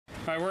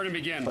All right, we're going to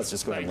begin. Let's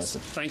just go ahead and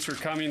listen. Thanks for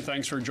coming.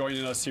 Thanks for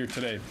joining us here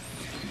today.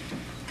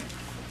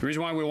 The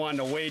reason why we wanted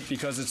to wait,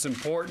 because it's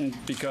important,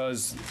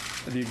 because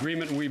the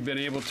agreement we've been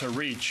able to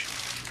reach,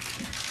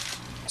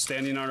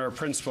 standing on our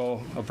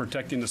principle of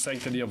protecting the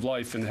sanctity of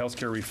life in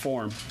healthcare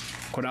reform,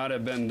 could not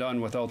have been done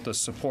without the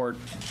support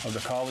of the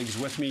colleagues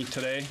with me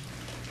today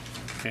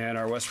and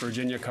our West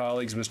Virginia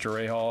colleagues, Mr.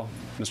 Rahal,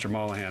 Mr.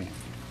 Mollahan.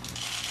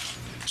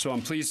 So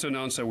I'm pleased to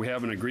announce that we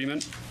have an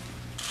agreement.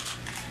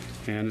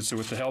 And it's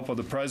with the help of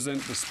the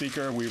President, the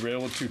Speaker, we were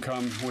able to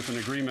come with an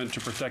agreement to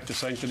protect the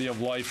sanctity of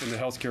life in the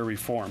healthcare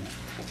reform.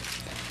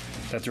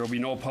 That there will be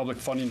no public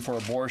funding for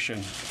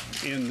abortion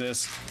in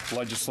this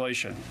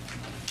legislation.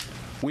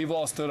 We've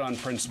all stood on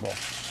principle.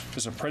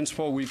 It's a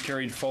principle we've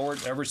carried forward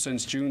ever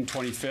since June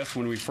 25th,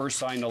 when we first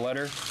signed a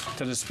letter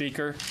to the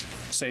Speaker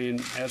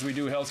saying, as we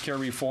do healthcare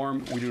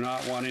reform, we do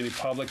not want any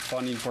public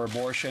funding for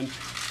abortion.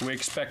 We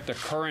expect the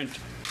current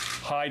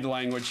Hyde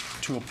language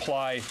to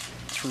apply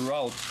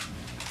throughout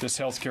this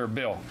healthcare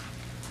bill.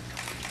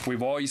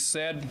 We've always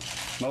said,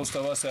 most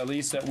of us at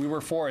least, that we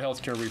were for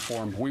healthcare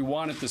reform. We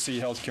wanted to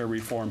see healthcare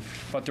reform,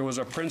 but there was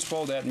a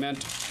principle that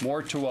meant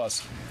more to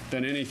us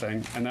than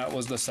anything, and that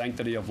was the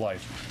sanctity of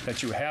life.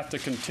 That you have to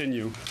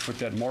continue with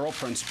that moral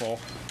principle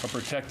of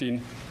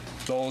protecting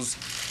those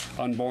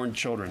unborn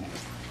children.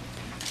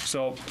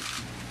 So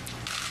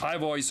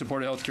I've always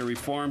supported healthcare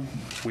reform.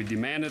 We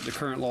demanded the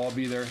current law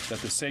be there, that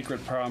the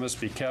sacred promise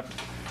be kept,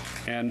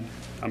 and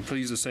I'm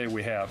pleased to say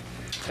we have.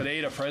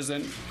 Today, the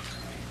President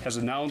has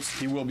announced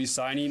he will be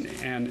signing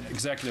an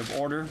executive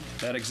order.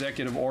 That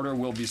executive order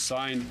will be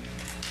signed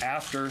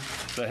after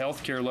the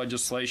health care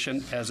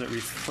legislation, as it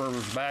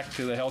refers back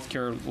to the health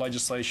care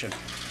legislation,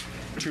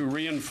 to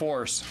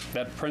reinforce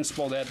that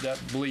principle, that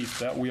belief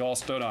that we all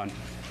stood on: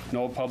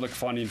 no public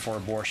funding for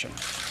abortion.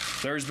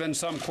 There's been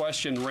some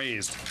question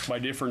raised by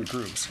different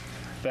groups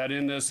that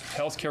in this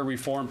health care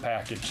reform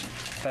package,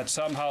 that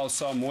somehow,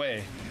 some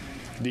way,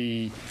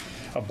 the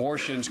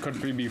abortions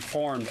could be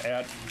performed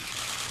at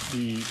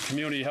the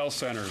community health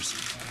centers.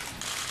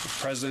 The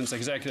President's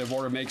executive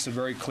order makes it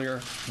very clear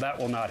that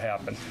will not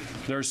happen.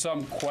 There's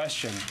some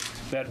question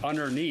that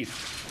underneath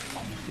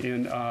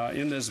in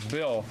this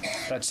bill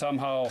that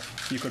somehow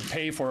you could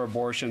pay for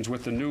abortions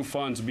with the new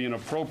funds being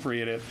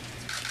appropriated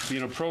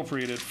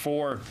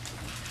for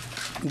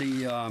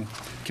the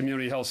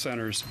community health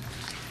centers.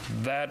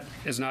 That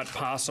is not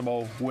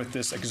possible with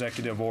this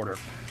executive order.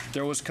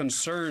 There was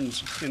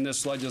concerns in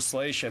this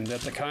legislation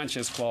that the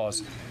conscience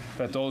clause,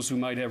 that those who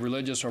might have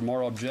religious or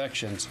moral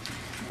objections,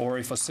 or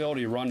a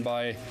facility run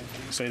by,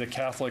 say, the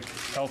Catholic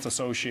Health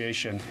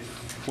Association,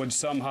 would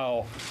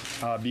somehow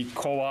be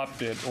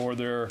co-opted or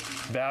their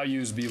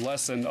values be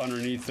lessened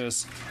underneath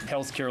this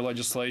health care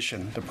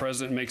legislation. The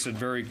President makes it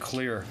very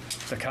clear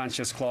the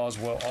conscience clause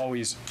will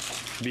always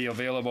be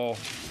available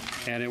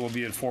and it will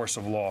be in force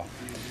of law.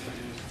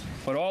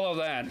 But all of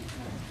that,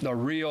 the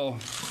real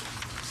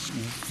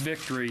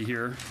victory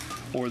here,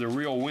 or the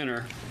real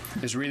winner,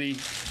 is really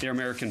the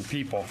American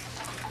people.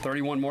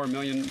 31 more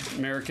million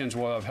Americans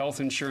will have health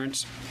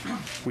insurance.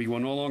 We will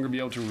no longer be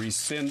able to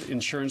rescind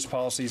insurance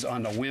policies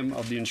on the whim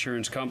of the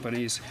insurance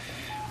companies.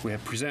 We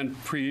have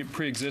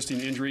pre-existing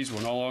injuries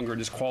will no longer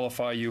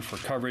disqualify you for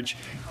coverage.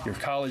 Your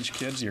college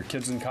kids, your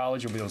kids in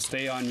college will be able to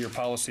stay on your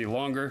policy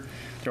longer.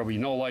 There will be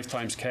no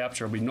lifetime caps.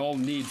 There will be no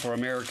need for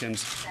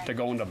Americans to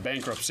go into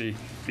bankruptcy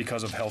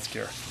because of health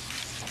care.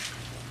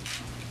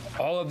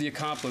 All the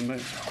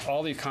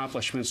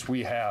accomplishments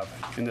we have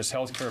in this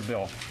health care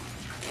bill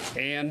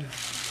and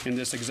in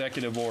this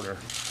executive order,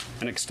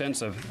 an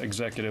extensive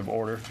executive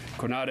order,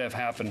 could not have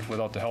happened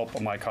without the help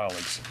of my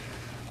colleagues.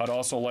 I'd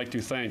also like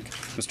to thank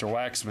Mr.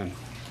 Waxman,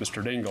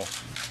 Mr. Dingell,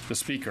 the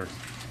Speaker,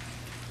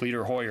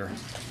 Leader Hoyer,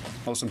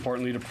 most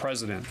importantly the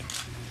President,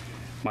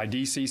 my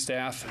D.C.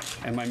 staff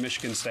and my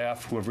Michigan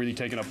staff, who have really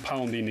taken a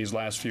pounding these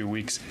last few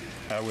weeks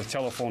with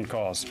telephone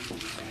calls.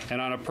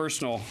 And on a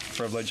personal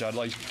privilege, I'd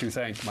like to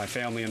thank my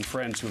family and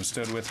friends who have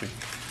stood with me,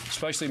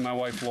 especially my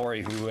wife,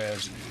 Lori, who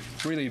has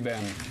really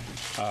been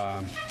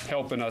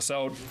helping us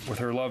out with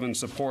her love and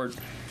support.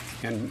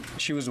 And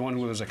she was the one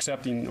who was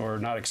accepting, or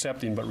not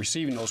accepting, but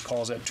receiving those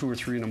calls at 2 or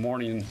 3 in the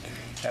morning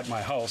at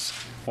my house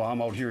while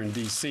I'm out here in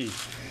D.C.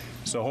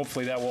 So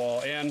hopefully that will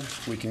all end.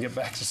 We can get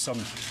back to some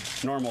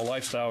normal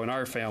lifestyle in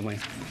our family.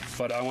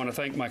 But I want to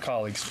thank my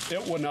colleagues.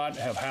 It would not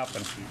have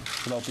happened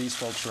without these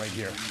folks right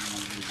here.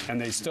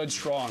 And they stood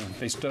strong.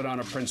 They stood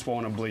on a principle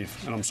and a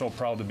belief, and I'm so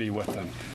proud to be with them.